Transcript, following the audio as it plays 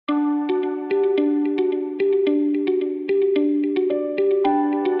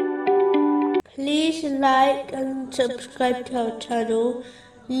Please like and subscribe to our channel.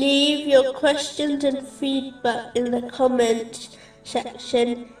 Leave your questions and feedback in the comments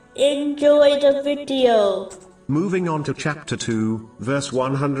section. Enjoy the video. Moving on to chapter 2, verse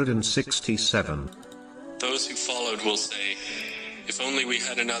 167. Those who followed will say, if only we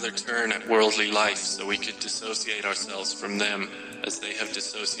had another turn at worldly life so we could dissociate ourselves from them as they have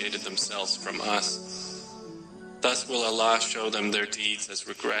dissociated themselves from us. Thus will Allah show them their deeds as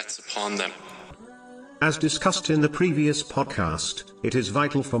regrets upon them. As discussed in the previous podcast, it is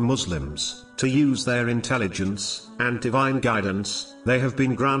vital for Muslims to use their intelligence and divine guidance they have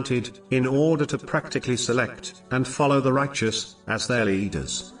been granted in order to practically select and follow the righteous as their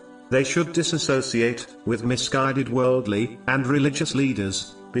leaders. They should disassociate with misguided worldly and religious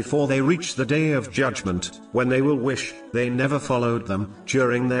leaders before they reach the day of judgment, when they will wish they never followed them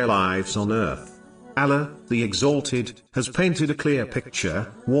during their lives on earth. Allah, the Exalted, has painted a clear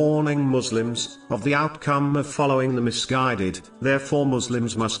picture, warning Muslims of the outcome of following the misguided. Therefore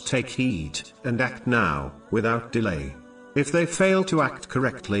Muslims must take heed and act now, without delay. If they fail to act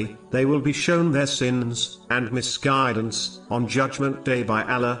correctly, they will be shown their sins and misguidance on Judgment Day by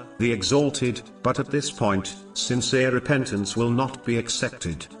Allah, the Exalted, but at this point, sincere repentance will not be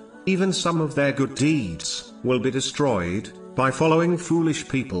accepted. Even some of their good deeds will be destroyed by following foolish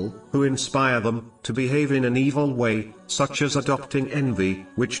people who inspire them to behave in an evil way, such as adopting envy,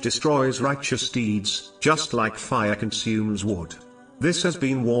 which destroys righteous deeds, just like fire consumes wood. This has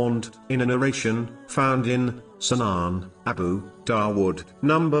been warned in a narration found in Sunan Abu Dawood,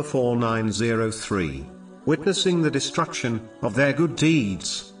 number 4903. Witnessing the destruction of their good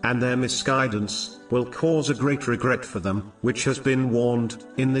deeds and their misguidance will cause a great regret for them, which has been warned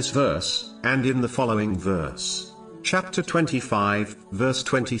in this verse and in the following verse. Chapter 25, verse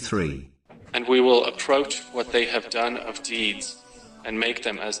 23. And we will approach what they have done of deeds, and make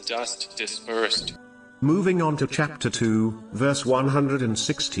them as dust dispersed. Moving on to chapter 2, verse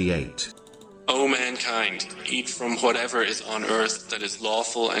 168. O mankind, eat from whatever is on earth that is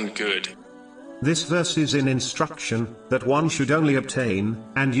lawful and good. This verse is in instruction that one should only obtain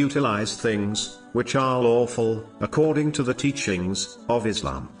and utilize things which are lawful according to the teachings of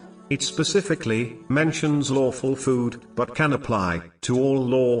Islam. It specifically mentions lawful food, but can apply to all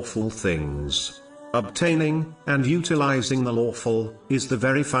lawful things. Obtaining and utilizing the lawful is the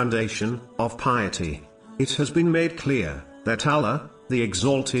very foundation of piety. It has been made clear that Allah, the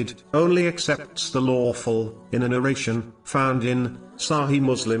Exalted, only accepts the lawful in a narration found in Sahih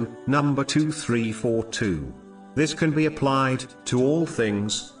Muslim, number 2342. This can be applied to all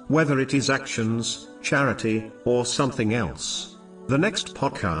things, whether it is actions, charity, or something else. The next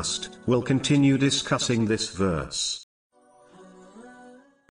podcast will continue discussing this verse.